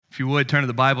you would, turn to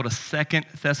the Bible to 2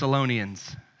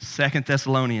 Thessalonians. 2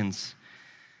 Thessalonians.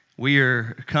 We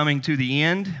are coming to the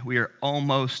end. We are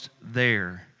almost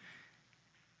there.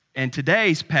 And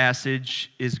today's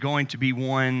passage is going to be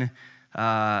one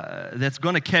that's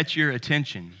going to catch your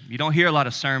attention. You don't hear a lot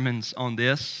of sermons on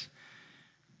this.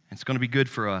 It's going to be good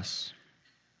for us.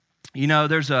 You know,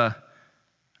 there's a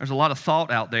lot of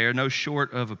thought out there, no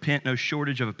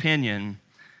shortage of opinion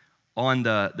on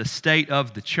the state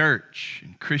of the church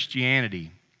and Christianity.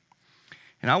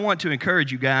 And I want to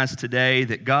encourage you guys today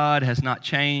that God has not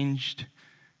changed,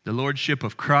 the Lordship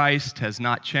of Christ has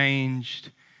not changed,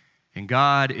 and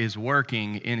God is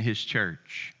working in His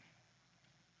church.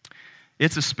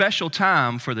 It's a special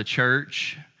time for the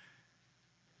church,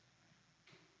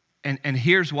 and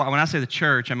here's why. When I say the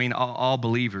church, I mean all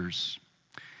believers.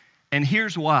 And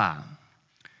here's why.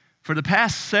 For the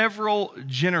past several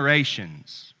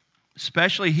generations,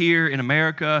 especially here in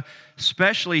America,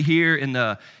 especially here in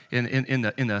the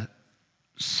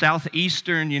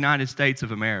southeastern United States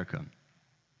of America,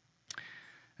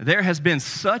 there has been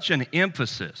such an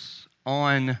emphasis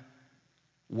on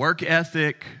work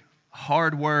ethic,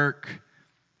 hard work,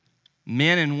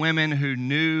 men and women who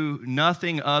knew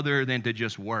nothing other than to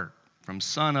just work from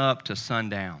sun up to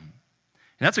sundown.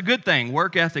 And that's a good thing,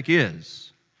 work ethic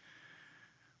is.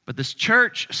 But this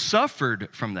church suffered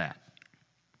from that.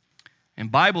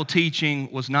 And Bible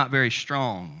teaching was not very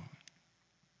strong.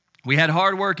 We had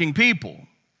hardworking people,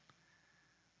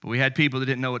 but we had people that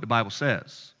didn't know what the Bible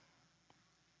says.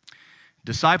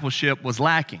 Discipleship was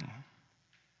lacking.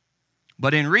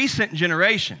 But in recent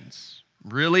generations,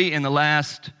 really in the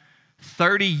last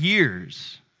 30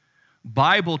 years,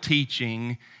 Bible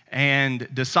teaching and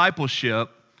discipleship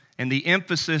and the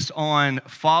emphasis on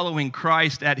following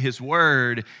Christ at His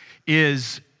Word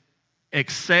is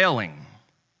excelling.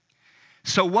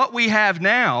 So what we have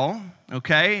now,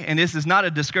 okay, and this is not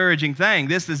a discouraging thing,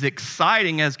 this is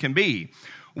exciting as can be.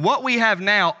 What we have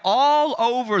now all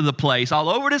over the place, all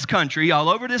over this country, all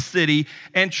over this city,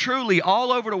 and truly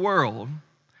all over the world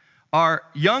are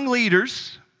young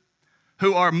leaders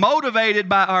who are motivated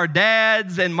by our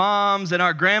dads and moms and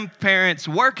our grandparents'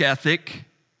 work ethic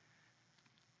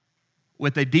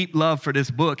with a deep love for this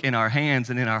book in our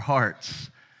hands and in our hearts,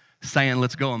 saying,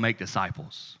 let's go and make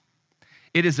disciples.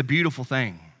 It is a beautiful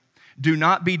thing. Do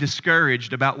not be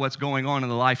discouraged about what's going on in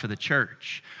the life of the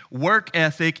church. Work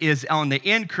ethic is on the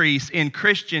increase in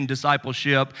Christian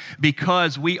discipleship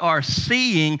because we are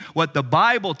seeing what the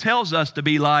Bible tells us to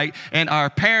be like, and our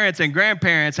parents and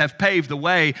grandparents have paved the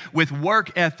way with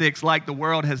work ethics like the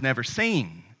world has never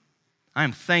seen. I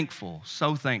am thankful,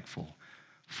 so thankful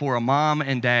for a mom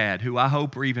and dad who I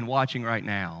hope are even watching right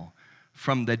now,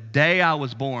 from the day I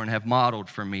was born have modeled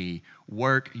for me,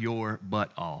 work your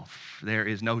butt off. There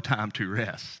is no time to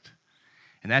rest.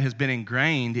 And that has been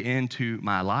ingrained into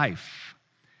my life.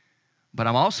 But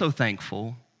I'm also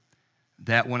thankful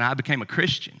that when I became a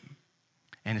Christian,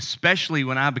 and especially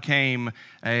when I became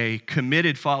a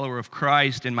committed follower of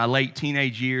Christ in my late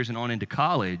teenage years and on into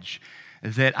college,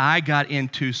 that I got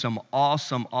into some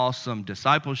awesome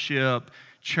discipleship,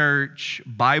 church,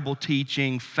 Bible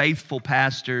teaching, faithful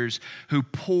pastors who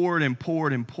poured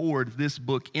this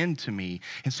book into me.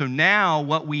 And so now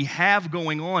what we have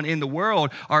going on in the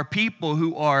world are people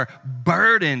who are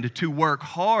burdened to work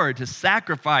hard, to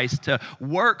sacrifice, to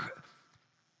work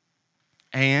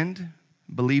and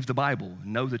believe the Bible,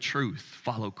 know the truth,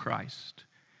 follow Christ.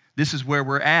 This is where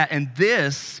we're at, and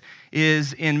this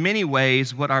is in many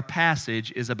ways what our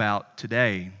passage is about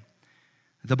today.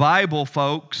 The Bible,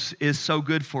 folks, is so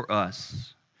good for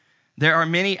us. There are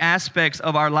many aspects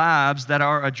of our lives that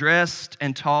are addressed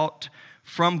and taught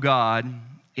from God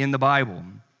in the Bible.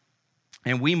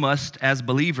 And we must, as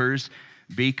believers,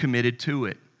 be committed to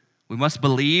it. We must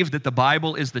believe that the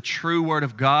Bible is the true Word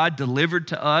of God delivered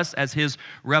to us as His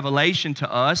revelation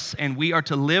to us, and we are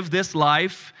to live this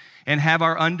life and have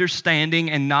our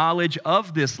understanding and knowledge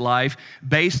of this life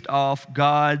based off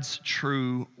God's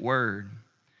true Word.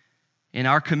 In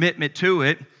our commitment to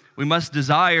it, we must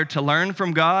desire to learn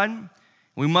from God.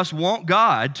 We must want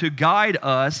God to guide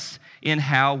us in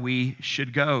how we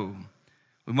should go.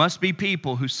 We must be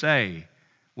people who say,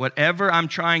 whatever I'm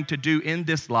trying to do in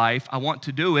this life, I want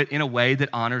to do it in a way that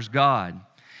honors God.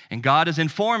 And God is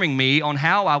informing me on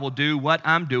how I will do what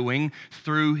I'm doing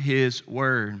through His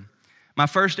Word. My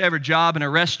first ever job in a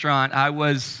restaurant, I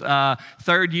was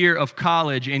third year of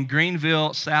college in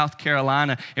Greenville, South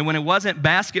Carolina. And when it wasn't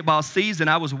basketball season,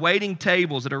 I was waiting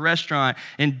tables at a restaurant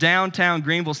in downtown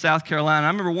Greenville, South Carolina. I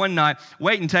remember one night,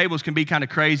 waiting tables can be kind of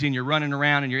crazy, and you're running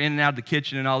around and you're in and out of the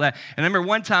kitchen and all that. And I remember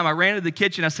one time I ran to the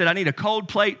kitchen. I said, I need a cold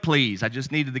plate, please. I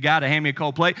just needed the guy to hand me a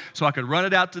cold plate so I could run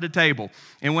it out to the table.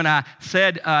 And when I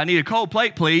said, I need a cold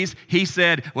plate, please, he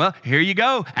said, well, here you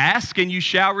go. Ask and you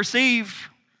shall receive.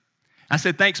 I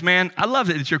said, thanks, man. I love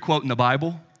that you're quoting the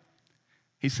Bible.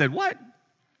 He said, what?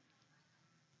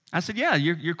 I said, yeah,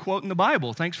 you're quoting the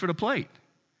Bible. Thanks for the plate.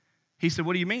 He said,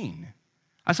 what do you mean?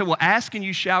 I said, well, ask and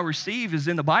you shall receive is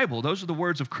in the Bible. Those are the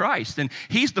words of Christ. And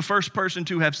he's the first person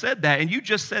to have said that, and you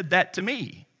just said that to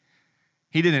me.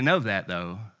 He didn't know that,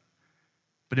 though.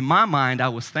 But in my mind, I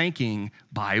was thinking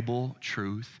Bible,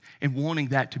 truth, and wanting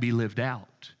that to be lived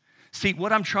out. See,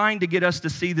 what I'm trying to get us to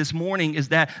see this morning is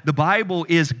that the Bible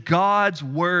is God's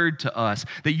word to us,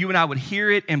 that you and I would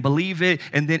hear it and believe it,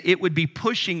 and then it would be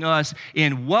pushing us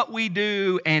in what we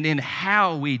do and in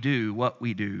how we do what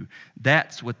we do.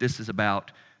 That's what this is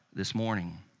about this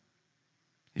morning.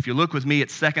 If you look with me at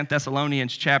 2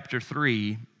 Thessalonians chapter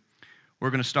 3, we're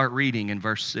going to start reading in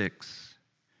verse 6.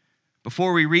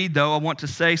 Before we read, though, I want to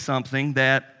say something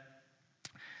that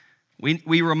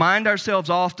we remind ourselves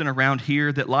often around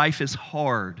here that life is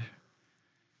hard.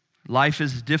 Life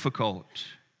is difficult.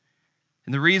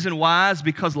 And the reason why is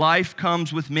because life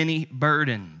comes with many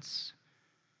burdens.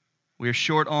 We are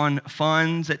short on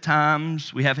funds at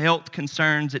times. We have health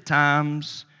concerns at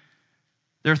times.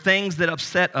 There are things that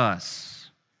upset us.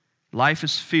 Life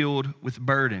is filled with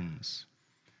burdens.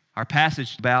 Our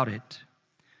passage is about it.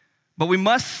 But we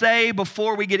must say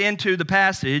before we get into the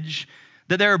passage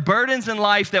that there are burdens in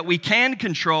life that we can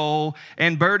control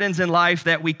and burdens in life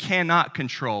that we cannot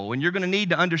control. And you're going to need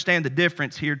to understand the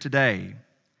difference here today.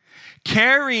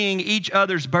 Carrying each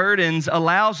other's burdens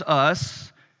allows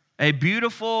us a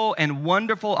beautiful and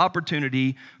wonderful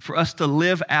opportunity for us to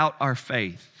live out our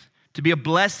faith, to be a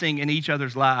blessing in each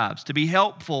other's lives, to be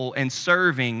helpful and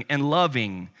serving and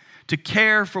loving, to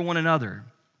care for one another.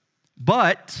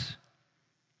 But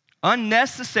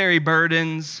unnecessary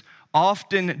burdens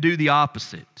often do the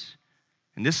opposite.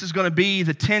 And this is going to be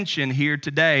the tension here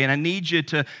today, and I need you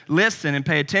to listen and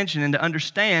pay attention and to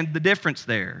understand the difference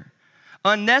there.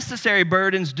 Unnecessary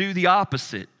burdens do the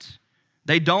opposite.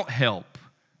 They don't help.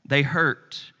 They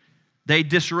hurt. They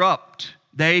disrupt.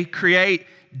 They create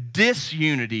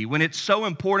disunity. When it's so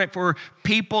important for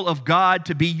people of God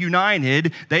to be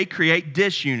united, they create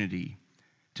disunity.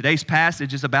 Today's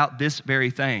passage is about this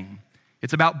very thing.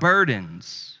 It's about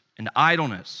burdens and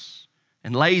idleness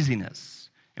and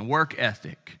laziness and work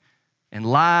ethic and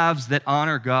lives that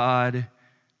honor God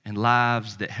and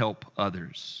lives that help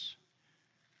others.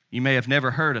 You may have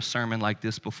never heard a sermon like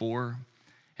this before,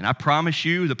 and I promise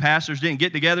you the pastors didn't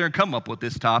get together and come up with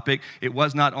this topic. It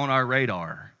was not on our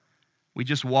radar. We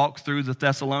just walked through the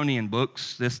Thessalonian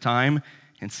books this time,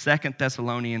 and 2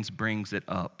 Thessalonians brings it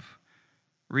up.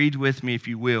 Read with me, if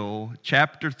you will,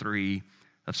 chapter 3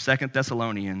 of 2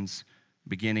 Thessalonians,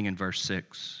 beginning in verse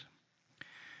 6.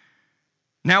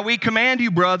 Now we command you,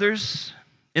 brothers,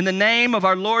 in the name of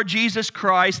our Lord Jesus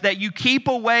Christ, that you keep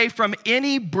away from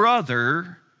any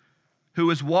brother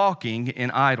who is walking in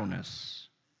idleness,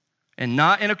 and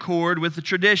not in accord with the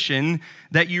tradition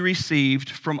that you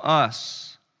received from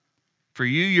us. For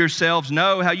you yourselves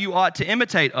know how you ought to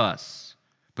imitate us,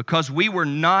 because we were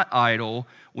not idle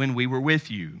when we were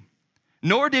with you.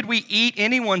 Nor did we eat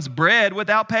anyone's bread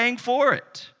without paying for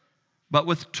it, but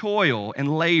with toil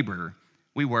and labor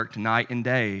we worked night and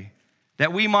day,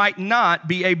 that we might not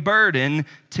be a burden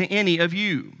to any of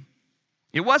you.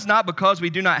 It was not because we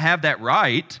do not have that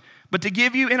right, but to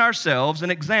give you in ourselves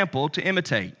an example to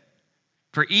imitate.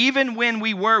 For even when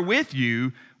we were with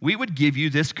you, we would give you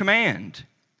this command: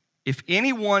 if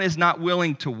anyone is not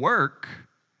willing to work,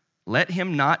 let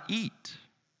him not eat.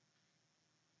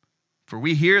 For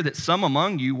we hear that some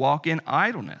among you walk in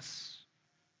idleness,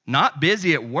 not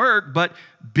busy at work, but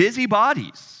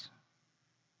busybodies.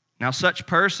 Now such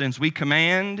persons we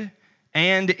command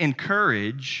and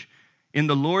encourage in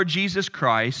the Lord Jesus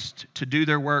Christ to do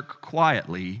their work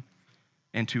quietly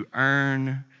and to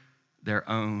earn their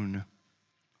own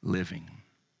living.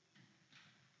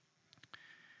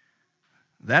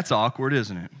 That's awkward,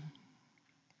 isn't it?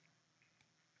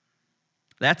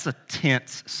 That's a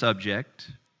tense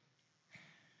subject.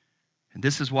 And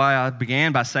this is why I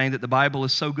began by saying that the Bible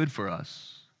is so good for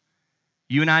us.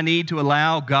 You and I need to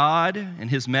allow God and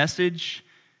His message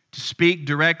to speak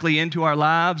directly into our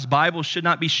lives. Bibles should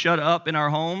not be shut up in our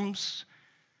homes.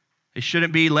 They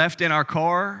shouldn't be left in our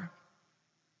car.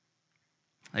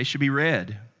 They should be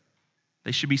read.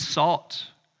 They should be sought.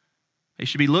 They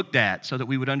should be looked at so that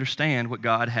we would understand what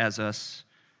God has us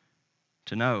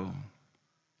to know.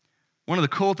 One of the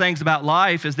cool things about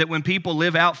life is that when people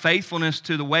live out faithfulness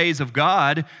to the ways of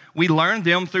God, we learn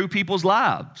them through people's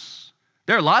lives.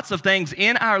 There are lots of things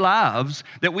in our lives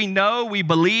that we know, we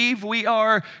believe, we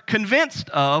are convinced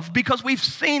of because we've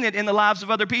seen it in the lives of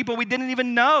other people. We didn't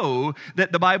even know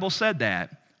that the Bible said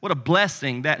that. What a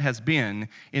blessing that has been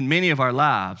in many of our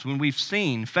lives when we've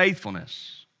seen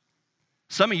faithfulness.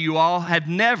 Some of you all have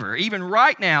never, even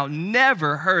right now,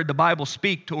 never heard the Bible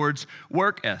speak towards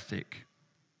work ethic.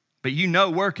 But you know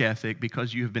work ethic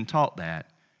because you have been taught that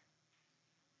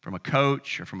from a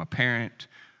coach or from a parent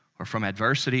or from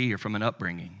adversity or from an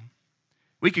upbringing.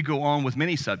 We could go on with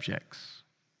many subjects.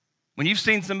 When you've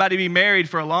seen somebody be married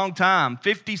for a long time,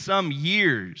 50-some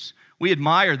years, we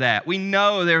admire that. We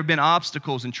know there have been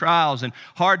obstacles and trials and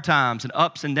hard times and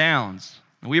ups and downs,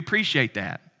 and we appreciate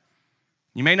that.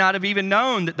 You may not have even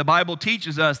known that the Bible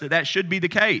teaches us that that should be the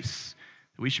case,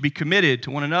 that we should be committed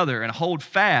to one another and hold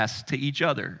fast to each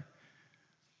other.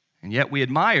 And yet we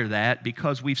admire that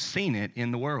because we've seen it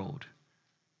in the world.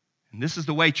 And this is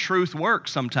the way truth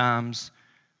works sometimes.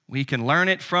 We can learn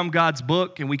it from God's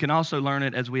book, and we can also learn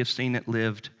it as we have seen it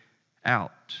lived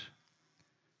out.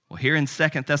 Well, here in 2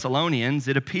 Thessalonians,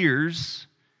 it appears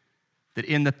that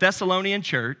in the Thessalonian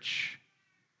church,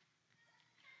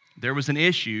 there was an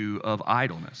issue of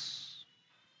idleness.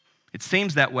 It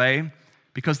seems that way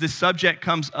because this subject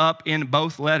comes up in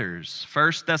both letters.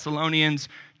 1 Thessalonians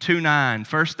 2:9,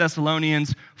 1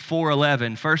 Thessalonians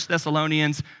 4:11, 1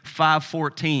 Thessalonians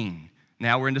 5:14.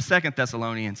 Now we're into 2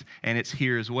 Thessalonians, and it's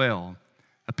here as well.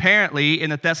 Apparently, in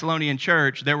the Thessalonian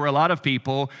church, there were a lot of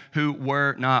people who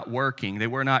were not working. They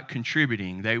were not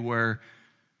contributing. They were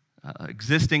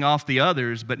existing off the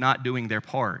others, but not doing their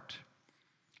part.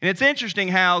 And it's interesting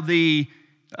how the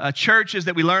churches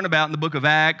that we learn about in the book of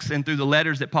Acts and through the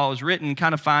letters that Paul has written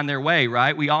kind of find their way,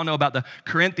 right? We all know about the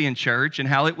Corinthian church and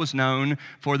how it was known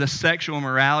for the sexual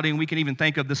immorality, and we can even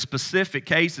think of the specific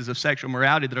cases of sexual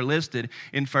immorality that are listed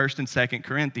in 1 and 2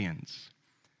 Corinthians.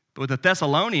 But with the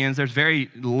Thessalonians, there's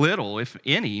very little, if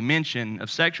any, mention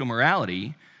of sexual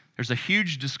morality. There's a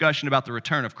huge discussion about the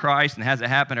return of Christ and has it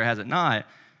happened or has it not.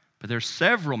 But there's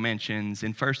several mentions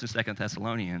in 1 and 2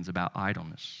 Thessalonians about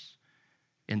idleness.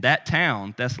 In that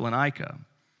town, Thessalonica,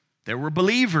 there were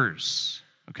believers,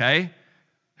 okay,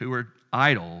 who were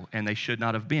idle and they should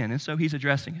not have been. And so he's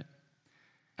addressing it.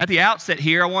 At the outset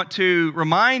here, I want to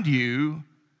remind you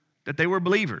that they were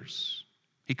believers.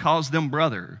 He calls them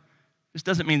brother. This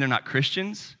doesn't mean they're not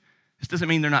Christians. This doesn't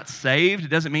mean they're not saved. It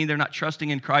doesn't mean they're not trusting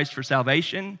in Christ for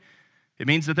salvation. It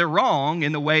means that they're wrong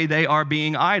in the way they are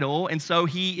being idle, and so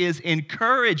he is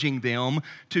encouraging them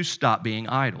to stop being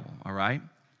idle, all right?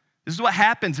 This is what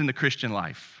happens in the Christian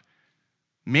life.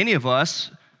 Many of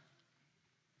us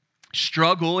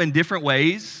struggle in different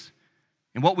ways,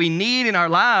 and what we need in our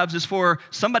lives is for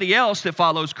somebody else that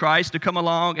follows Christ to come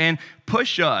along and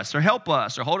push us or help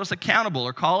us or hold us accountable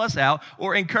or call us out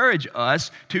or encourage us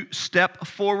to step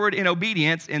forward in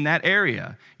obedience in that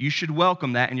area. You should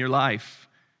welcome that in your life.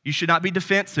 You should not be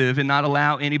defensive and not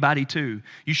allow anybody to.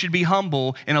 You should be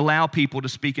humble and allow people to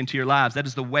speak into your lives. That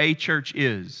is the way church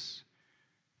is.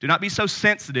 Do not be so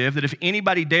sensitive that if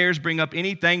anybody dares bring up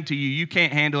anything to you, you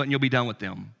can't handle it and you'll be done with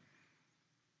them.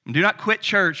 And do not quit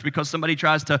church because somebody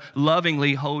tries to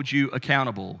lovingly hold you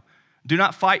accountable. Do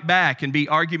not fight back and be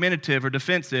argumentative or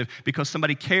defensive because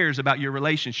somebody cares about your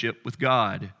relationship with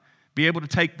God. Be able to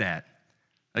take that.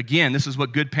 Again, this is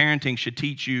what good parenting should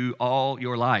teach you all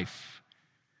your life.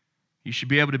 You should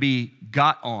be able to be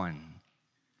got on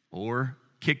or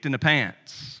kicked in the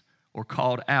pants or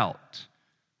called out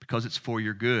because it's for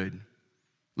your good.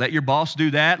 Let your boss do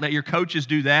that. Let your coaches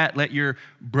do that. Let your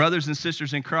brothers and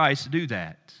sisters in Christ do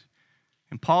that.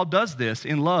 And Paul does this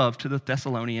in love to the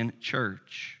Thessalonian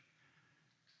church.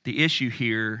 The issue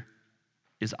here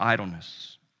is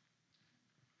idleness.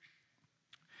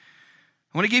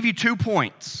 I want to give you 2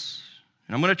 points,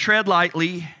 and I'm going to tread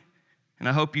lightly, and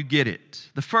I hope you get it.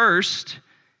 The first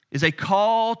is a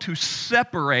call to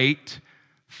separate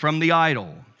from the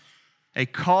idol. A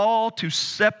call to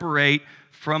separate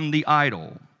from the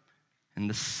idol. And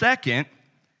the second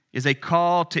is a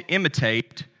call to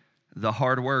imitate the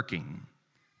hardworking.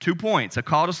 2 points, a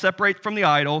call to separate from the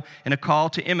idol and a call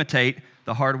to imitate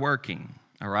the hardworking,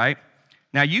 all right?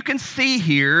 Now, you can see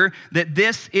here that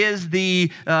this is the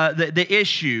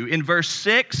issue. In verse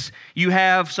 6, you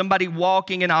have somebody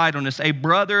walking in idleness, a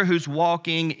brother who's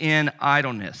walking in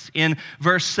idleness. In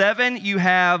verse 7, you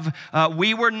have,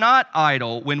 we were not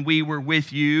idle when we were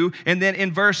with you. And then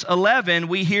in verse 11,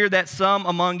 we hear that some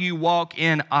among you walk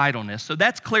in idleness. So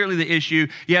that's clearly the issue.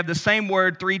 You have the same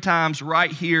word 3 times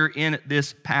right here in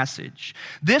this passage.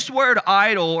 This word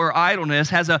idle or idleness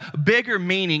has a bigger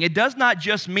meaning. It does not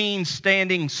just mean standing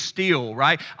still,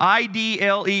 right?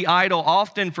 I-D-L-E, idle,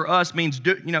 often for us means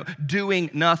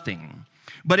doing nothing.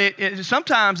 But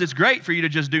sometimes it's great for you to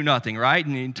just do nothing, right?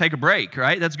 And you take a break,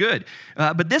 right? That's good.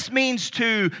 But this means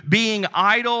to being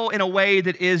idle in a way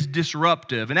that is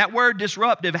disruptive. And that word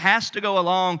disruptive has to go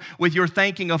along with your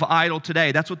thinking of idle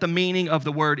today. That's what the meaning of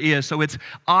the word is. So it's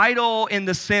idle in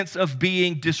the sense of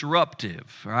being disruptive,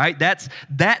 right? That's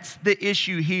the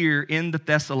issue here in the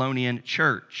Thessalonian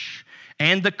church.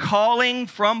 And the calling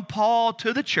from Paul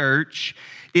to the church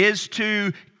is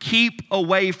to keep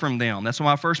away from them. That's why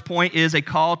my first point is a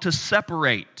call to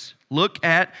separate. Look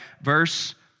at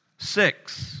verse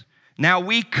 6. Now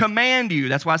we command you,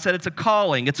 that's why I said it's a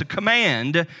calling, it's a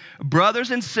command, brothers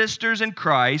and sisters in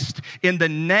Christ, in the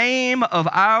name of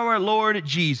our Lord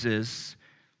Jesus,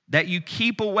 that you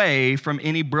keep away from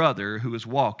any brother who is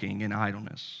walking in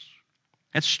idleness.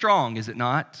 That's strong, is it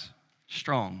not?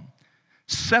 Strong.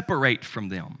 Separate from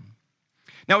them.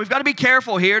 Now, we've got to be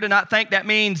careful here to not think that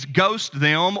means ghost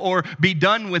them or be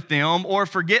done with them or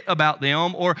forget about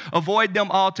them or avoid them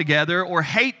altogether or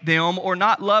hate them or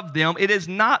not love them. It is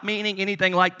not meaning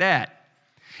anything like that.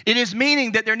 It is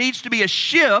meaning that there needs to be a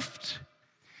shift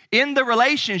in the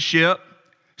relationship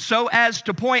so as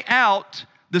to point out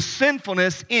the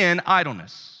sinfulness in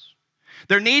idleness.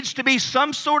 There needs to be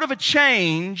some sort of a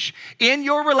change in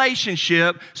your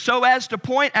relationship so as to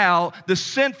point out the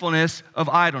sinfulness of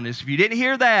idleness. If you didn't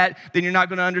hear that, then you're not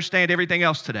going to understand everything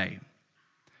else today.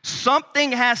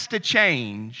 Something has to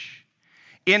change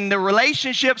in the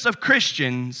relationships of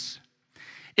Christians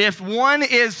if one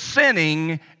is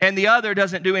sinning and the other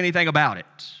doesn't do anything about it.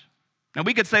 Now,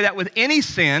 we could say that with any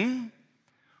sin.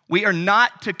 We are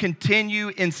not to continue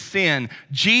in sin.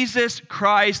 Jesus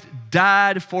Christ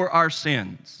died for our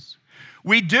sins.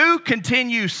 We do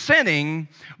continue sinning,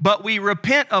 but we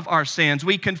repent of our sins.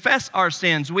 We confess our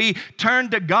sins. We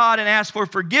turn to God and ask for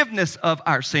forgiveness of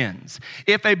our sins.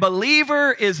 If a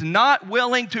believer is not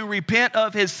willing to repent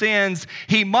of his sins,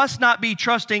 he must not be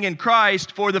trusting in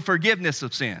Christ for the forgiveness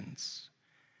of sins.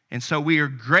 And so we are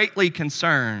greatly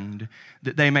concerned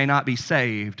that they may not be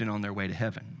saved and on their way to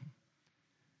heaven.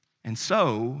 And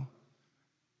so,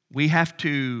 we have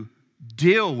to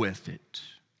deal with it.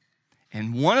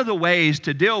 And one of the ways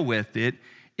to deal with it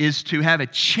is to have a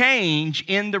change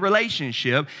in the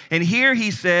relationship. And here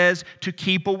he says to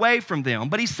keep away from them.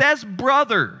 But he says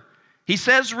brother. He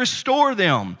says restore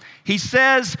them. He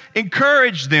says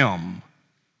encourage them.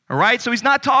 All right? So he's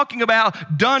not talking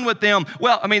about done with them.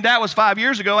 Well, that was 5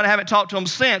 years ago and I haven't talked to them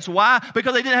since. Why?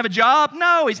 Because they didn't have a job?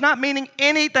 No, he's not meaning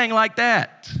anything like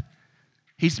that.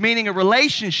 He's meaning a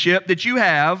relationship that you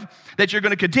have, that you're going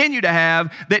to continue to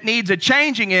have, that needs a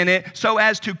changing in it so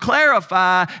as to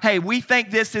clarify, hey, we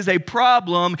think this is a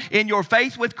problem in your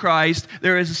faith with Christ.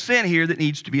 There is a sin here that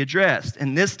needs to be addressed.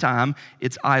 And this time,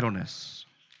 it's idleness.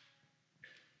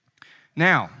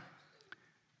 Now,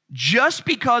 just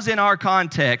because in our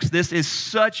context this is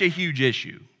such a huge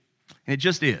issue, and it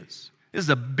just is. This is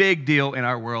a big deal in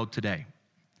our world today.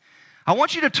 I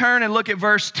want you to turn and look at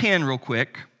verse 10 real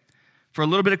quick. For a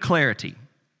little bit of clarity.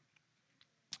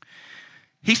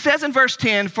 He says in verse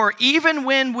 10, for even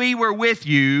when we were with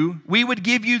you, we would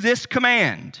give you this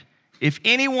command. If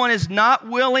anyone is not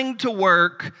willing to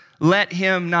work, let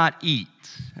him not eat.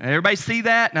 Everybody see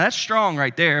that? Now that's strong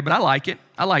right there, but I like it.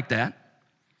 I like that.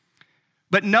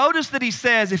 But notice that he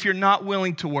says if you're not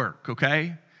willing to work,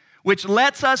 okay? Which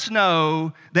lets us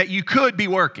know that you could be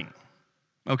working,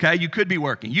 okay? You could be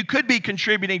working. You could be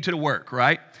contributing to the work,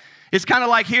 right? It's kind of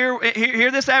like here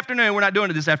this afternoon, we're not doing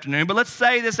it this afternoon, but let's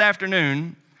say this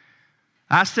afternoon,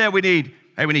 I said we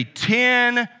need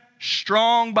 10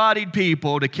 strong-bodied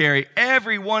people to carry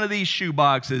every one of these shoe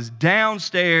boxes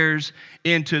downstairs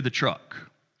into the truck.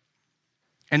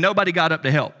 And nobody got up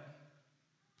to help.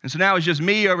 And so now it's just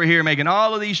me over here making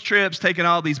all of these trips, taking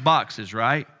all these boxes,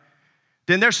 right?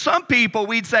 Then there's some people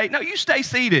we'd say, no, you stay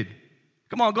seated.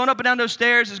 Come on, going up and down those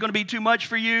stairs is going to be too much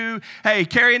for you. Hey,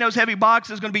 carrying those heavy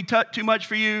boxes is going to be too much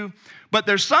for you. But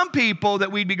there's some people that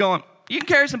we'd be going, you can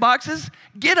carry some boxes.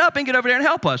 Get up and get over there and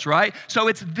help us, right? So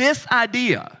it's this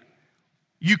idea.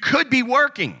 You could be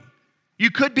working.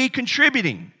 You could be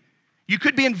contributing. You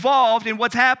could be involved in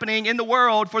what's happening in the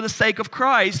world for the sake of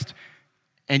Christ,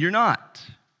 and you're not,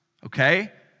 okay?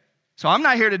 So I'm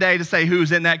not here today to say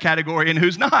who's in that category and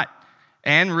who's not,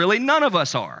 and really none of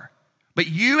us are. But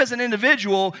you as an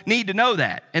individual need to know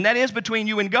that, and that is between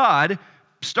you and God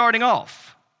starting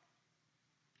off.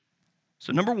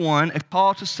 So number one, a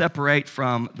call to separate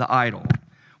from the idol.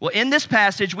 Well, in this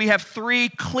passage, we have three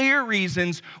clear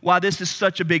reasons why this is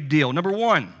such a big deal. Number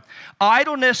one,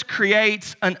 idleness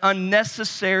creates an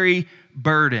unnecessary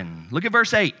burden. Look at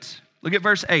verse 8. Look at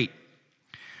verse 8.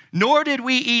 Nor did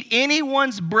we eat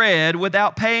anyone's bread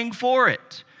without paying for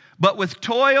it. But with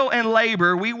toil and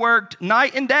labor, we worked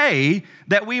night and day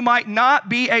that we might not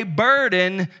be a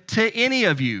burden to any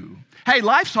of you. Hey,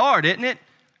 life's hard, isn't it?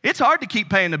 It's hard to keep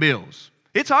paying the bills.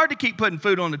 It's hard to keep putting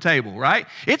food on the table, right?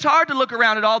 It's hard to look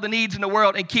around at all the needs in the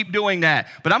world and keep doing that.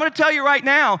 But I'm going to tell you right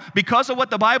now, because of what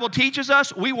the Bible teaches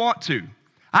us, we want to.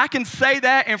 I can say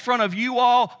that in front of you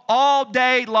all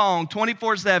day long,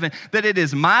 24/7, that it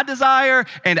is my desire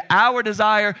and our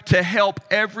desire to help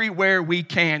everywhere we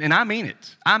can. And I mean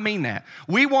it. I mean that.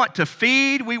 We want to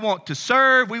feed, we want to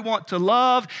serve, we want to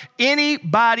love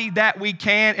anybody that we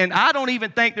can. And I don't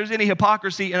even think there's any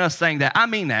hypocrisy in us saying that. I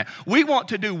mean that. We want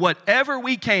to do whatever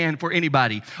we can for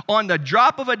anybody. On the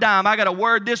drop of a dime, I got a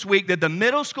word this week that the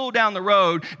middle school down the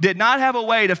road did not have a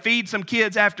way to feed some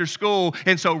kids after school.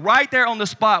 And so right there on the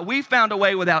spot, we found a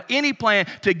way without any plan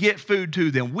to get food to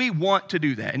them. We want to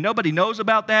do that. And nobody knows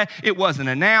about that. It wasn't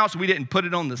announced. We didn't put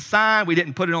it on the sign. We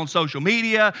didn't put it on social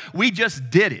media. We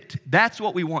just did it. That's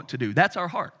what we want to do. That's our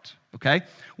heart, okay?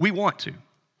 We want to.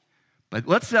 But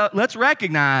let's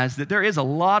recognize that there is a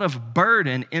lot of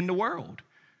burden in the world.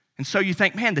 And so you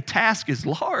think, man, the task is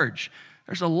large.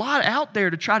 There's a lot out there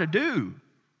to try to do.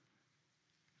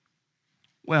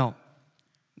 Well,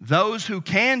 those who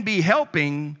can be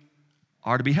helping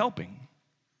are to be helping,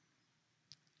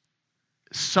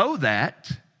 so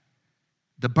that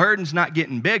the burden's not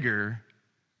getting bigger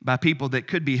by people that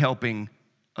could be helping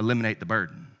eliminate the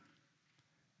burden.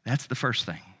 That's the first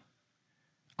thing.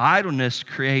 Idleness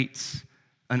creates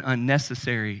an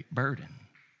unnecessary burden.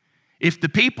 If the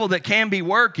people that can be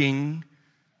working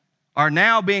are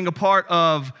now being a part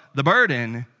of the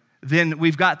burden, then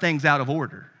we've got things out of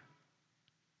order.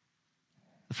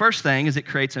 The first thing is it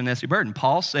creates an unnecessary burden.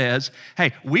 Paul says,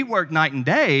 hey, we work night and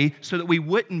day so that we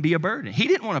wouldn't be a burden. He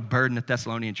didn't want to burden the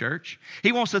Thessalonian church.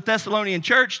 He wants the Thessalonian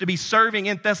church to be serving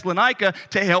in Thessalonica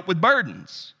to help with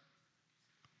burdens.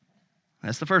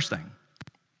 That's the first thing.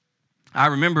 I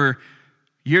remember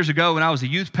years ago when I was a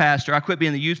youth pastor, I quit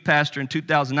being the youth pastor in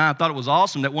 2009. I thought it was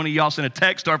awesome that one of y'all sent a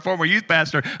text to our former youth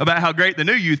pastor about how great the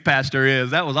new youth pastor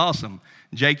is. That was awesome.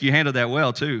 Jake, you handled that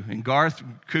well too. And Garth,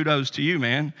 kudos to you,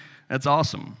 man. That's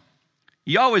awesome.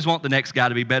 You always want the next guy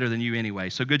to be better than you anyway,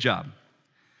 so good job.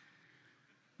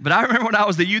 But I remember when I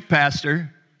was the youth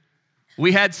pastor,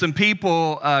 we had some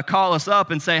people call us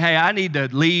up and say, hey, I need the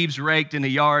leaves raked in the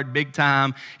yard big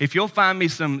time. If you'll find me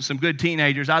some good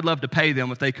teenagers, I'd love to pay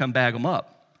them if they come bag them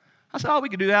up. I said, we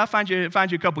can do that. I'll find you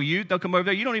a couple youth. They'll come over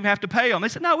there. You don't even have to pay them. They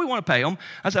said, no, we want to pay them.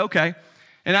 I said, okay.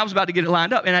 And I was about to get it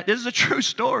lined up. And this is a true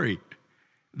story.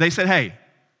 They said, hey,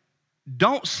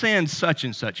 don't send such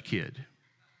and such kid.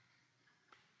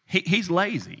 He's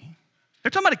lazy. They're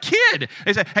talking about a kid.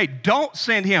 They say, hey, don't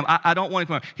send him. I don't want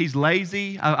to come. He's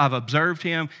lazy. I've observed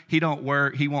him. He don't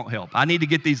work. He won't help. I need to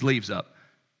get these leaves up.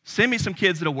 Send me some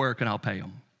kids that'll work and I'll pay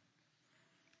them.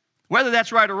 Whether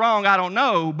that's right or wrong, I don't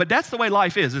know, but that's the way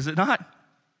life is it not?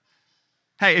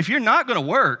 Hey, if you're not going to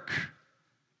work,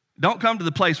 don't come to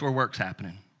the place where work's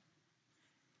happening.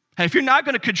 Hey, if you're not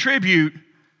going to contribute,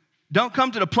 don't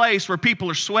come to the place where people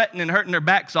are sweating and hurting their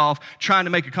backs off trying to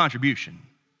make a contribution.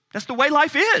 That's the way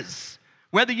life is.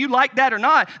 Whether you like that or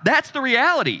not, that's the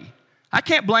reality. I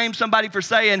can't blame somebody for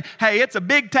saying, hey, it's a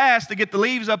big task to get the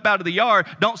leaves up out of the yard.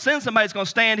 Don't send somebody that's going to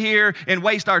stand here and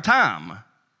waste our time.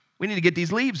 We need to get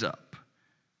these leaves up.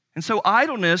 And so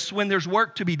idleness, when there's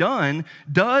work to be done,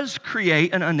 does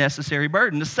create an unnecessary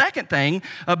burden. The second thing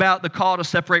about the call to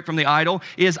separate from the idol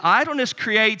is idleness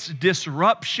creates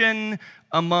disruption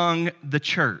among the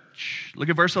church. Look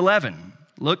at verse 11.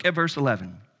 Look at verse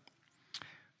 11.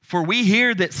 For we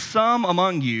hear that some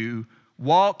among you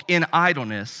walk in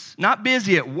idleness, not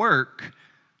busy at work,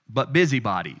 but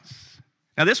busybodies.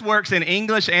 Now this works in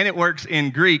English and it works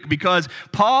in Greek because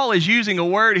Paul is using a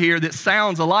word here that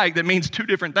sounds alike that means two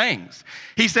different things.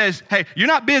 He says, hey, you're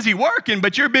not busy working,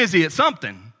 but you're busy at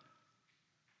something.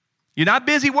 You're not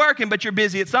busy working, but you're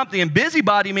busy at something. And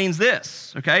busybody means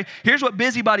this, okay? Here's what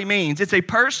busybody means. It's a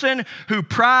person who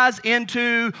pries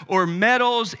into or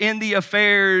meddles in the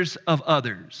affairs of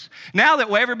others. Now that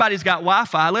everybody's got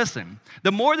Wi-Fi, listen,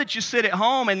 the more that you sit at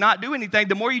home and not do anything,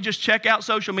 the more you just check out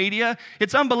social media.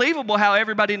 It's unbelievable how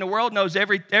everybody in the world knows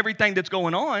everything that's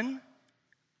going on.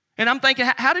 And I'm thinking,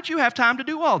 how did you have time to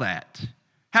do all that?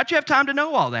 How'd you have time to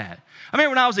know all that? I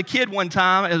remember when I was a kid one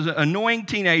time, as an annoying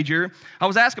teenager, I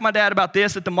was asking my dad about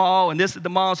this at the mall and this at the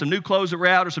mall, some new clothes that were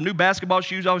out or some new basketball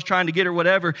shoes I was trying to get or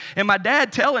whatever. And my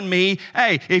dad telling me,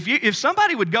 hey, if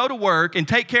somebody would go to work and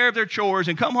take care of their chores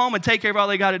and come home and take care of all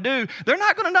they got to do, they're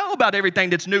not going to know about everything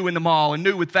that's new in the mall and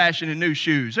new with fashion and new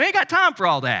shoes. They ain't got time for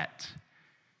all that.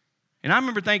 And I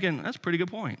remember thinking, that's a pretty good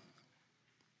point.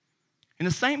 And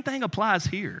the same thing applies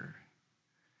here.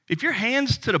 If your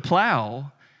hand's to the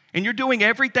plow, and you're doing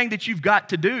everything that you've got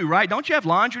to do, right? Don't you have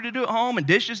laundry to do at home and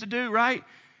dishes to do, right?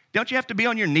 Don't you have to be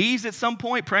on your knees at some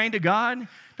point praying to God?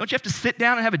 Don't you have to sit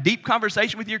down and have a deep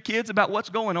conversation with your kids about what's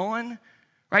going on,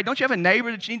 right? Don't you have a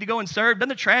neighbor that you need to go and serve? Doesn't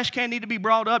the trash can need to be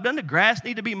brought up? Doesn't the grass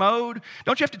need to be mowed?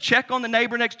 Don't you have to check on the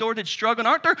neighbor next door that's struggling?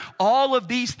 Aren't there all of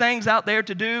these things out there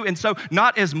to do? And so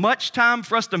not as much time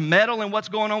for us to meddle in what's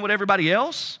going on with everybody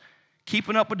else?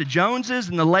 Keeping up with the Joneses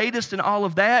and the latest and all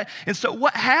of that. And so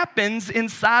what happens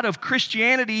inside of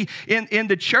Christianity in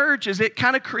the church is it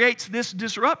kind of creates this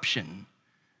disruption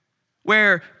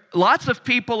where lots of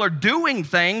people are doing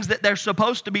things that they're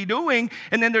supposed to be doing,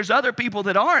 and then there's other people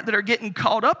that aren't, that are getting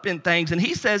caught up in things. And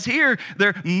he says here,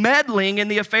 they're meddling in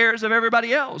the affairs of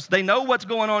everybody else. They know what's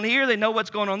going on here. They know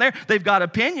what's going on there. They've got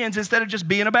opinions instead of just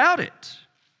being about it.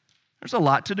 There's a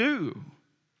lot to do.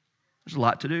 There's a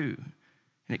lot to do.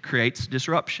 And it creates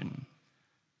disruption.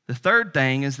 The third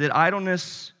thing is that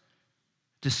idleness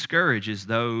discourages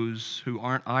those who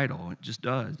aren't idle. It just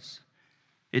does.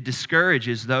 It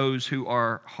discourages those who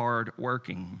are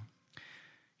hardworking.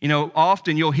 You know,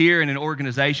 often you'll hear in an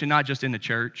organization, not just in the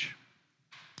church,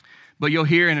 but you'll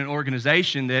hear in an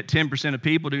organization that 10% of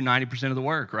people do 90% of the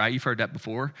work, right? You've heard that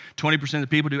before. 20% of the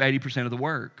people do 80% of the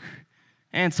work.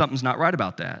 And something's not right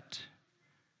about that.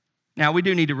 Now, we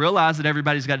do need to realize that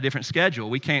everybody's got a different schedule.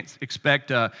 We can't expect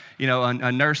a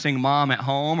nursing mom at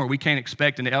home, or we can't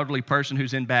expect an elderly person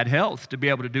who's in bad health to be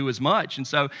able to do as much. And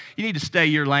so you need to stay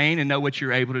your lane and know what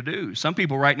you're able to do. Some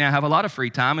people right now have a lot of free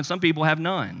time, and some people have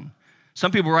none.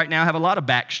 Some people right now have a lot of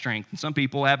back strength, and some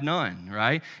people have none,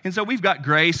 right? And so we've got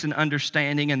grace and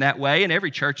understanding in that way, and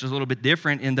every church is a little bit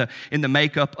different in the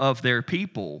makeup of their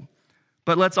people.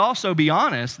 But let's also be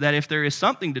honest that if there is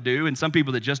something to do, and some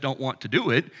people that just don't want to do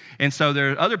it, and so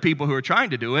there are other people who are trying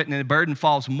to do it, and the burden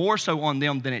falls more so on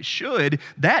them than it should,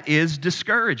 that is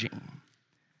discouraging.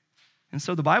 And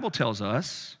so the Bible tells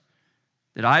us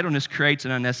that idleness creates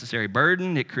an unnecessary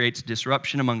burden, it creates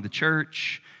disruption among the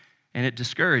church, and it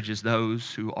discourages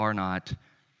those who are not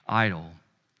idle.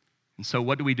 And so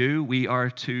what do? We are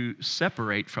to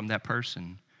separate from that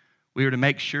person. We are to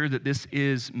make sure that this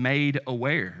is made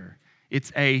aware.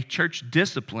 It's a church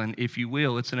discipline, if you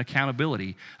will. It's an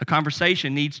accountability. A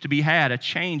conversation needs to be had. A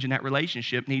change in that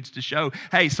relationship needs to show,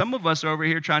 hey, some of us are over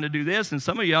here trying to do this, and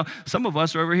some of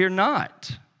us are over here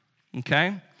not.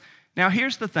 Okay? Now,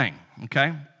 here's the thing,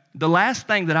 okay? The last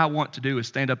thing that I want to do is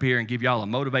stand up here and give y'all a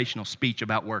motivational speech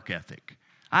about work ethic.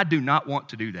 I do not want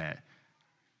to do that.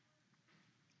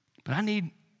 But I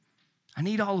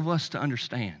need all of us to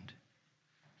understand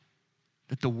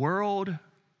that the world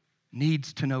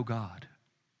needs to know God.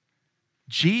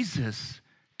 Jesus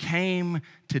came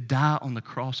to die on the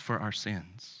cross for our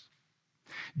sins.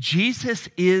 Jesus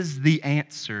is the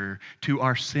answer to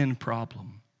our sin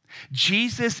problem.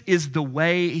 Jesus is the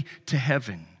way to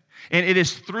heaven. And it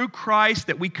is through Christ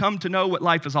that we come to know what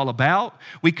life is all about.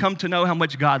 We come to know how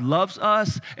much God loves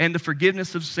us and the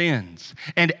forgiveness of sins.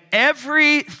 And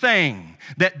everything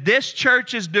that this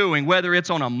church is doing, whether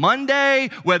it's on a Monday,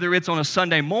 whether it's on a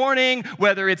Sunday morning,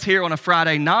 whether it's here on a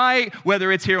Friday night,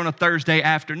 whether it's here on a Thursday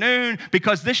afternoon,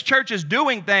 because this church is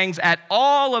doing things at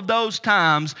all of those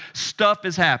times, stuff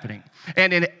is happening.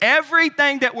 And in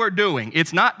everything that we're doing,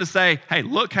 it's not to say, hey,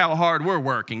 look how hard we're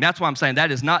working. That's why I'm saying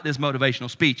that is not this motivational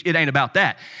speech. It ain't about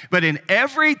that. But in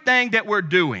everything that we're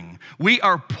doing, we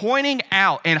are pointing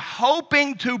out and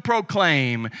hoping to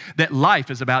proclaim that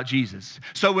life is about Jesus.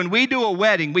 So when we do a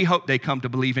wedding, we hope they come to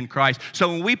believe in Christ. So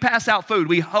when we pass out food,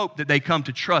 we hope that they come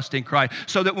to trust in Christ.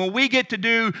 So that when we get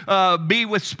to be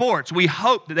with sports, we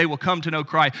hope that they will come to know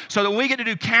Christ. So that when we get to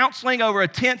do counseling over a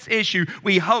tense issue,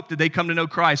 we hope that they come to know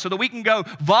Christ. So that we can go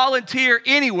volunteer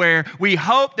anywhere, we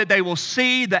hope that they will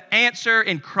see the answer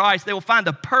in Christ. They will find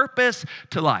the purpose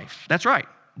to life. That's right.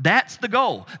 That's the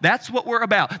goal. That's what we're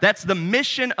about. That's the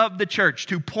mission of the church,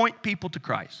 to point people to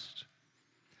Christ.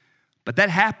 But that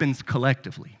happens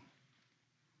collectively.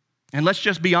 And let's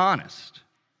just be honest.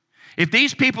 If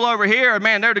these people over here,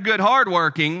 man, they're the good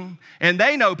hardworking, and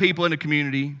they know people in the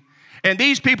community, and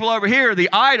these people over here are the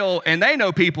idle, and they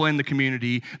know people in the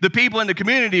community, the people in the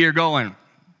community are going,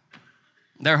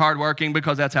 they're hardworking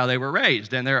because that's how they were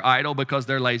raised, and they're idle because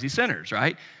they're lazy sinners,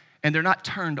 right? And they're not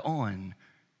turned on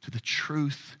to the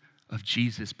truth of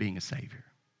Jesus being a Savior.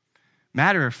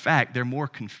 Matter of fact, they're more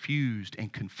confused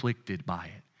and conflicted by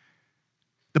it.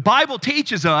 The Bible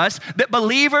teaches us that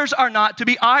believers are not to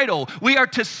be idle. We are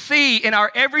to see in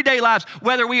our everyday lives,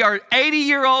 whether we are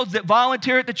 80-year-olds that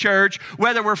volunteer at the church,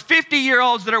 whether we're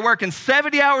 50-year-olds that are working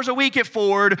 70 hours a week at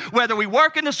Ford, whether we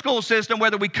work in the school system,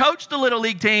 whether we coach the Little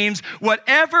League teams,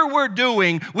 whatever we're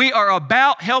doing, we are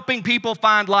about helping people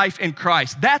find life in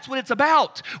Christ. That's what it's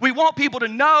about. We want people to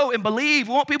know and believe.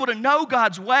 We want people to know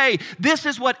God's way. This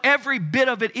is what every bit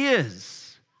of it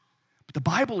is. But the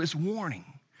Bible is warning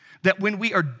that when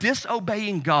we are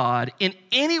disobeying God in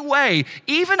any way,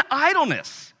 even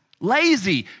idleness,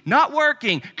 lazy, not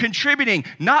working, contributing,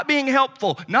 not being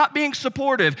helpful, not being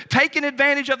supportive, taking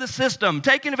advantage of the system,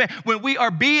 when we are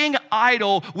being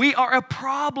idle, we are a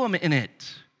problem in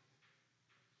it.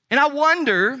 And I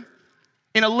wonder,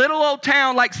 in a little old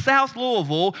town like South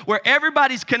Louisville, where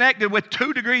everybody's connected with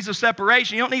 2 degrees of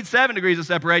separation, you don't need 7 degrees of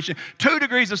separation, 2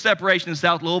 degrees of separation in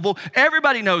South Louisville,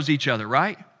 everybody knows each other,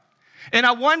 right? And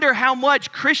I wonder how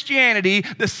much Christianity,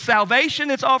 the salvation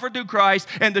that's offered through Christ,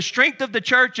 and the strength of the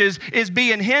churches is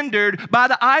being hindered by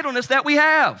the idleness that we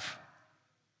have.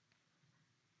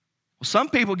 Well, some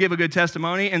people give a good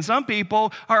testimony, and some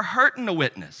people are hurting the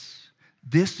witness.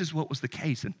 This is what was the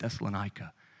case in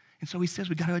Thessalonica. And so he says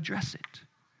we got to address it.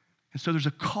 And so there's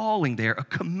a calling there, a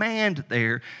command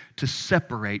there to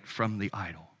separate from the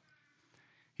idol.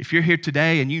 If you're here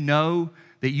today and you know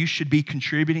that you should be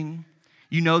contributing,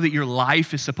 you know that your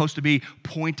life is supposed to be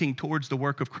pointing towards the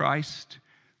work of Christ,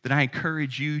 then I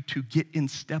encourage you to get in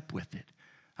step with it.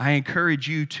 I encourage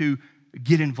you to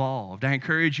get involved. I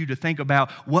encourage you to think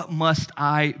about, what must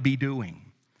I be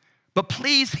doing? But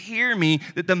please hear me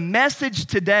that the message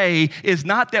today is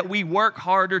not that we work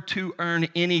harder to earn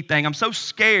anything. I'm so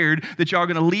scared that y'all are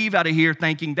going to leave out of here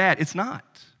thinking that. It's not.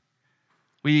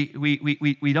 We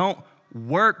don't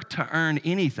work to earn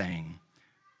anything.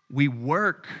 We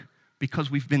work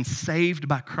because we've been saved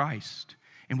by Christ,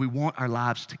 and we want our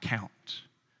lives to count.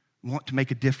 We want to make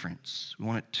a difference. We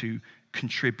want it to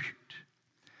contribute.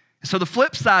 So the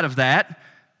flip side of that,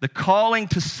 the calling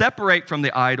to separate from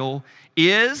the idol,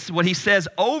 is what he says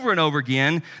over and over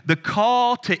again, the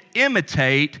call to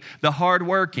imitate the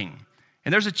hardworking.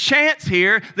 And there's a chance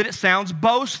here that it sounds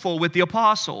boastful with the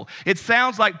apostle. It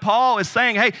sounds like Paul is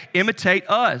saying, hey, imitate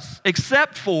us.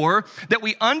 Except for that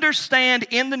we understand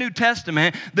in the New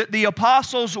Testament that the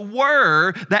apostles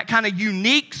were that kind of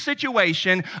unique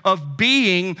situation of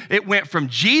being, it went from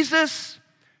Jesus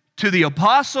to the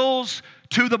apostles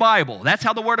to the Bible. That's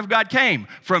how the Word of God came.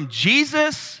 From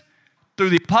Jesus through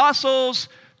the apostles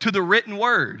to the written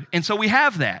Word. And so we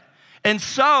have that. And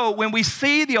so when we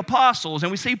see the apostles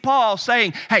and we see Paul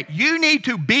saying, hey, you need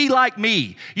to be like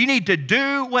me. You need to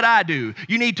do what I do.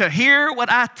 You need to hear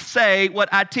what I say, what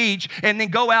I teach, and then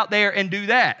go out there and do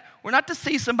that. We're not to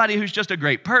see somebody who's just a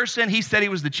great person. He said he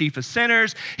was the chief of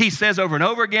sinners. He says over and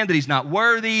over again that he's not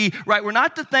worthy, right? We're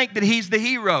not to think that he's the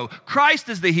hero. Christ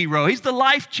is the hero. He's the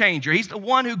life changer. He's the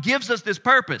one who gives us this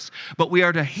purpose. But we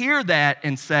are to hear that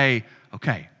and say,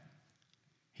 okay,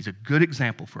 he's a good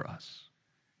example for us.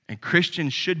 And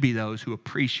Christians should be those who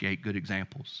appreciate good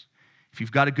examples. If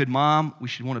you've got a good mom, we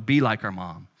should want to be like our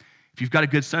mom. If you've got a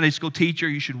good Sunday school teacher,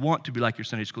 you should want to be like your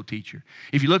Sunday school teacher.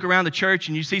 If you look around the church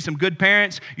and you see some good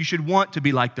parents, you should want to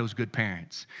be like those good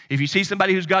parents. If you see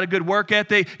somebody who's got a good work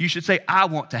ethic, you should say, I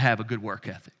want to have a good work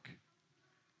ethic.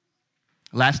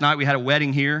 Last night we had a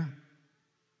wedding here.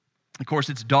 Of course,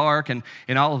 it's dark and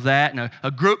all of that, and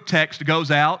a group text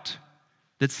goes out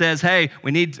that says, hey, we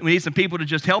need some people to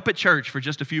just help at church for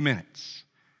just a few minutes.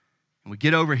 And we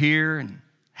get over here and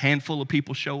a handful of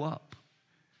people show up.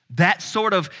 That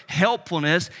sort of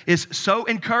helpfulness is so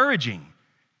encouraging.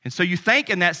 And so you think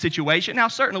in that situation, now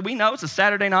certainly we know it's a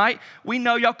Saturday night. We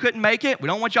know y'all couldn't make it. We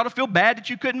don't want y'all to feel bad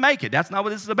that you couldn't make it. That's not what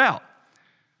this is about.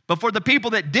 But for the people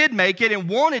that did make it and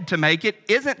wanted to make it,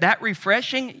 isn't that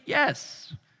refreshing?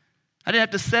 Yes. I didn't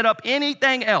have to set up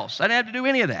anything else. I didn't have to do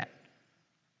any of that.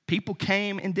 People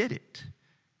came and did it.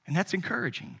 And that's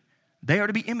encouraging. They are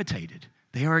to be imitated.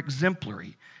 They are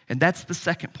exemplary. And that's the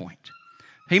second point.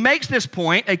 He makes this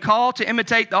point, a call to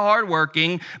imitate the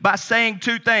hardworking, by saying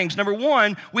two things. Number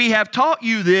one, we have taught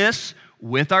you this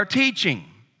with our teaching.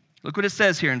 Look what it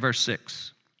says here in verse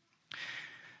 6.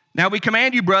 Now we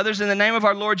command you, brothers, in the name of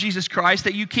our Lord Jesus Christ,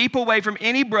 that you keep away from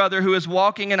any brother who is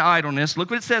walking in idleness. Look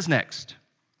what it says next.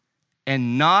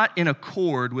 And not in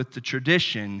accord with the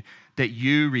tradition that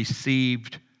you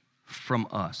received from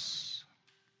us.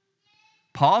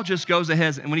 Paul just goes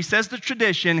ahead, and when he says the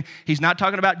tradition, he's not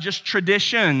talking about just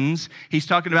traditions. He's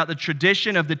talking about the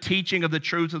tradition of the teaching of the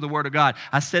truth of the Word of God.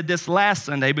 I said this last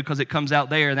Sunday because it comes out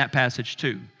there in that passage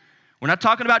too. We're not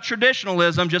talking about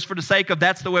traditionalism just for the sake of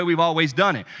that's the way we've always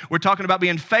done it. We're talking about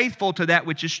being faithful to that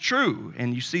which is true,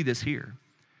 and you see this here.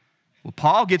 Well,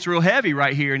 Paul gets real heavy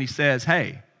right here, and he says,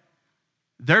 hey,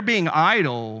 they're being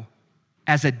idle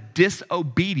as a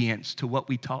disobedience to what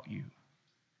we taught you.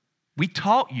 We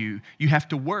taught you, you have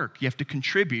to work, you have to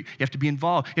contribute, you have to be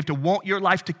involved, you have to want your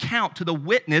life to count to the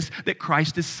witness that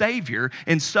Christ is Savior.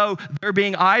 And so they're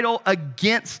being idle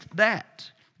against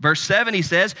that. Verse 7, he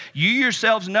says, you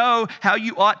yourselves know how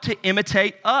you ought to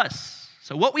imitate us.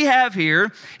 So what we have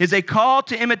here is a call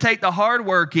to imitate the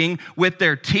hardworking with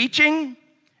their teaching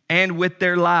and with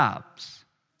their lives.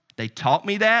 They taught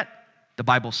me that. The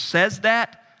Bible says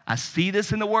that. I see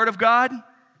this in the Word of God.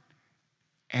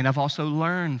 And I've also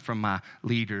learned from my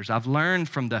leaders. I've learned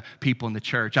from the people in the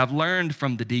church. I've learned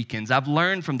from the deacons. I've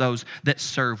learned from those that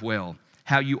serve well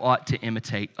how you ought to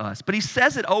imitate us. But he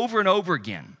says it over and over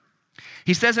again.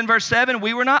 He says in verse 7,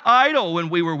 we were not idle when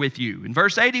we were with you. In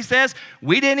verse 8, he says,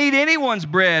 we didn't eat anyone's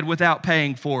bread without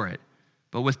paying for it.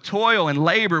 But with toil and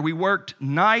labor, we worked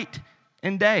night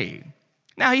and day.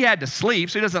 Now, he had to sleep,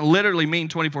 so he doesn't literally mean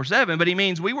 24/7, but he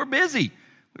means we were busy.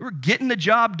 We were getting the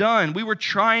job done. We were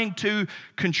trying to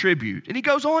contribute. And he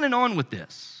goes on and on with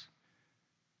this.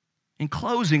 In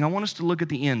closing, I want us to look at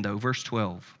the end, though, verse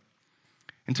 12.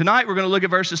 And tonight we're going to look at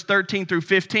verses 13 through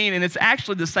 15, and it's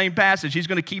actually the same passage. He's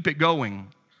going to keep it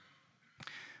going.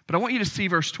 But I want you to see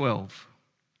verse 12.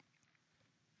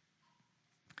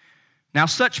 Now,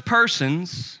 such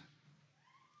persons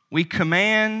we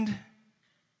command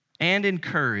and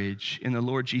encourage in the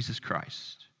Lord Jesus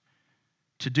Christ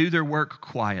to do their work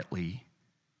quietly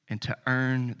and to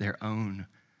earn their own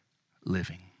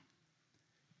living.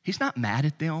 He's not mad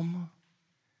at them.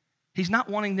 He's not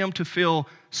wanting them to feel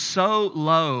so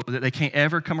low that they can't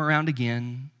ever come around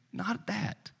again. Not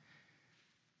that.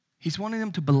 He's wanting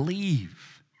them to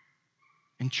believe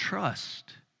and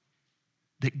trust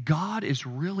that God is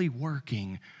really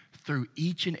working through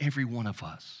each and every one of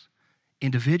us,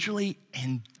 individually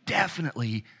and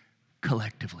definitely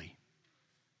collectively.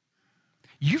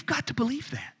 You've got to believe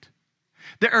that.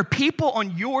 There are people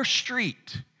on your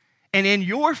street and in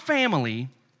your family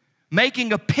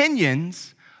making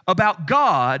opinions about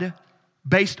God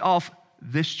based off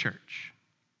this church.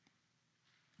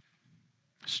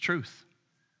 It's truth.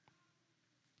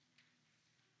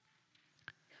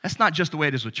 That's not just the way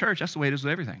it is with church, that's the way it is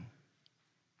with everything.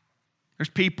 There's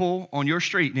people on your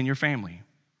street and in your family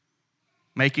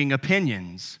making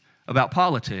opinions about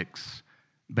politics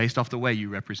based off the way you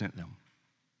represent them.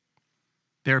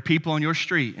 There are people on your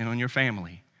street and on your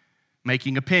family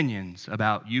making opinions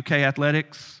about UK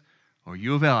athletics or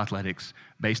U of L athletics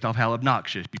based off how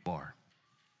obnoxious you are.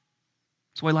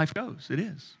 That's the way life goes. It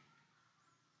is.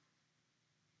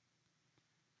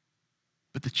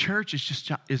 But the church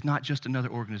is not just another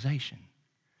organization.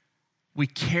 We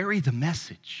carry the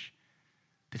message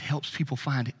that helps people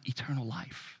find eternal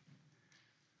life.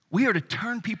 We are to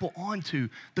turn people on to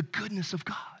the goodness of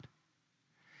God.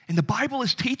 And the Bible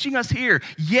is teaching us here,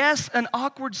 yes, an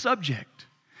awkward subject.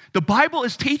 The Bible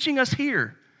is teaching us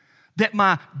here that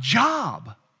my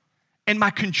job and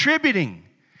my contributing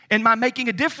and my making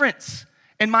a difference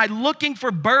and my looking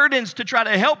for burdens to try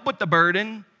to help with the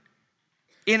burden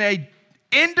in an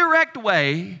indirect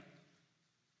way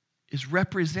is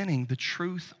representing the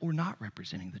truth or not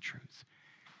representing the truth.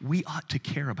 We ought to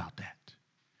care about that.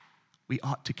 We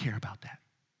ought to care about that.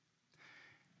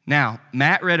 Now,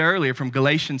 Matt read earlier from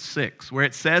Galatians 6, where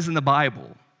it says in the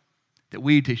Bible that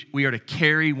we are to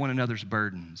carry one another's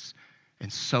burdens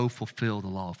and so fulfill the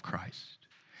law of Christ.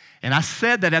 And I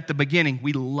said that at the beginning,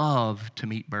 we love to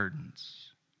meet burdens.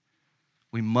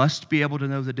 We must be able to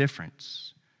know the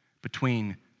difference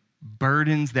between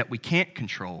burdens that we can't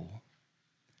control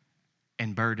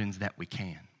and burdens that we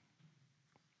can.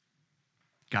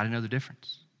 Got to know the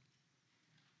difference.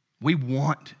 We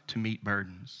want to meet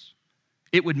burdens.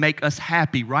 It would make us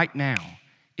happy right now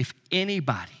if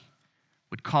anybody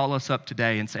would call us up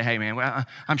today and say, hey man, well,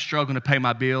 I'm struggling to pay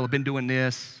my bill. I've been doing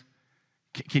this.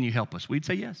 Can you help us? We'd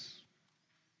say yes.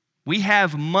 We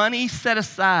have money set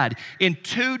aside in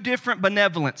 2 different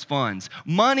benevolence funds.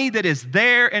 Money that is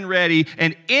there and ready,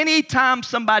 and anytime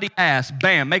somebody asks,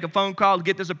 bam, make a phone call to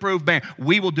get this approved, bam,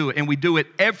 we will do it. And we do it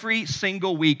every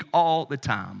single week, all the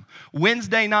time.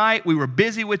 Wednesday night, we were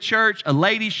busy with church. A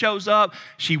lady shows up.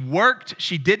 She worked.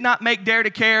 She did not make Dare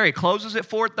to Care. It closes at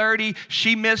 4:30.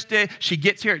 She missed it. She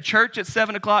gets here at church at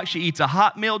 7 o'clock. She eats a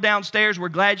hot meal downstairs. We're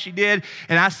glad she did.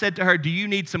 And I said to her, do you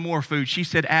need some more food? She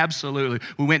said, absolutely.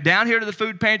 We went down here to the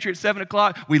food pantry at 7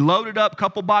 o'clock. We loaded up a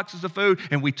couple boxes of food,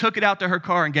 and we took it out to her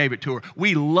car and gave it to her.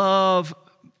 We love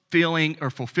feeling or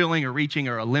fulfilling or reaching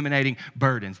or eliminating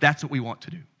burdens. That's what we want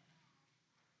to do.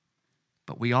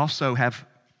 But we also have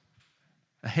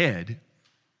a head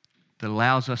that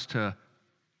allows us to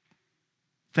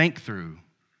think through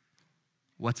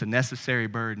what's a necessary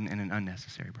burden and an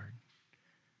unnecessary burden.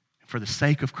 For the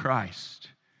sake of Christ,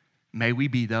 may we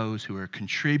be those who are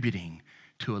contributing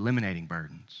to eliminating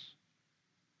burdens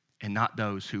and not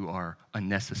those who are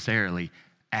unnecessarily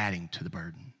adding to the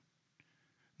burden.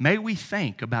 May we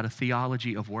think about a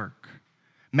theology of work.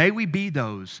 May we be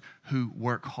those who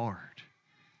work hard.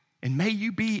 And may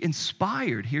you be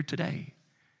inspired here today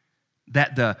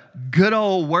that the good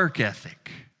old work ethic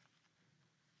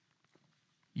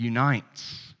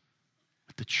unites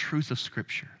with the truth of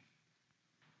Scripture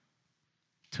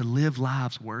to live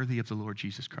lives worthy of the Lord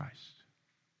Jesus Christ.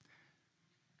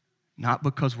 Not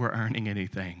because we're earning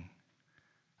anything.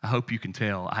 I hope you can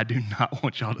tell, I do not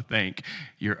want y'all to think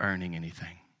you're earning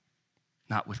anything.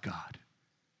 Not with God.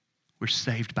 We're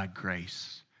saved by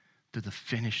grace through the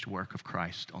finished work of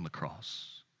Christ on the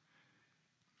cross.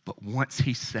 But once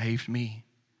He saved me,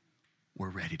 we're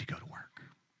ready to go to work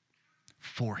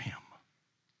for Him.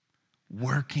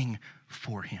 Working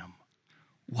for Him.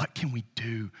 What can we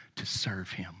do to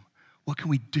serve Him? What can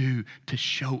we do to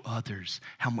show others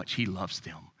how much He loves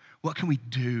them? What can we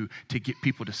do to get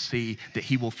people to see that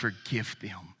He will forgive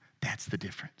them? That's the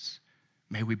difference.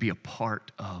 May we be a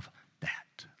part of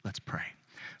that. Let's pray.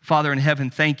 Father in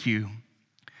heaven, thank you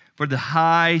for the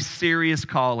high, serious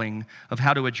calling of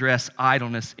how to address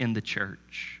idleness in the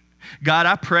church. God,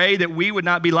 I pray that we would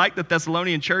not be like the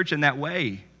Thessalonian church in that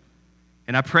way.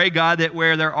 And I pray, God, that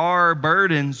where there are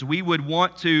burdens, we would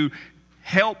want to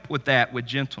help with that with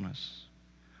gentleness.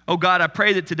 Oh God, I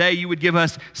pray that today you would give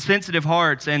us sensitive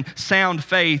hearts and sound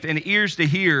faith and ears to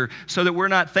hear so that we're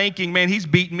not thinking, man, he's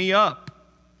beating me up.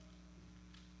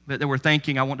 But that we're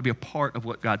thinking, I want to be a part of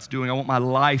what God's doing. I want my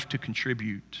life to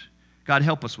contribute. God,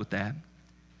 help us with that.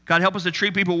 God, help us to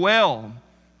treat people well.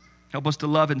 Help us to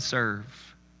love and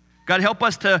serve. God, help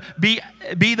us to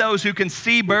be those who can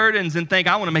see burdens and think,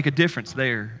 I want to make a difference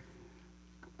there.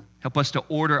 Help us to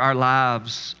order our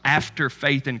lives after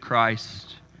faith in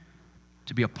Christ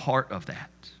to be a part of that.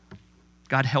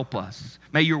 God, help us.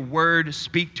 May your word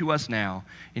speak to us now.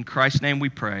 In Christ's name we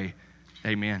pray.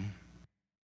 Amen.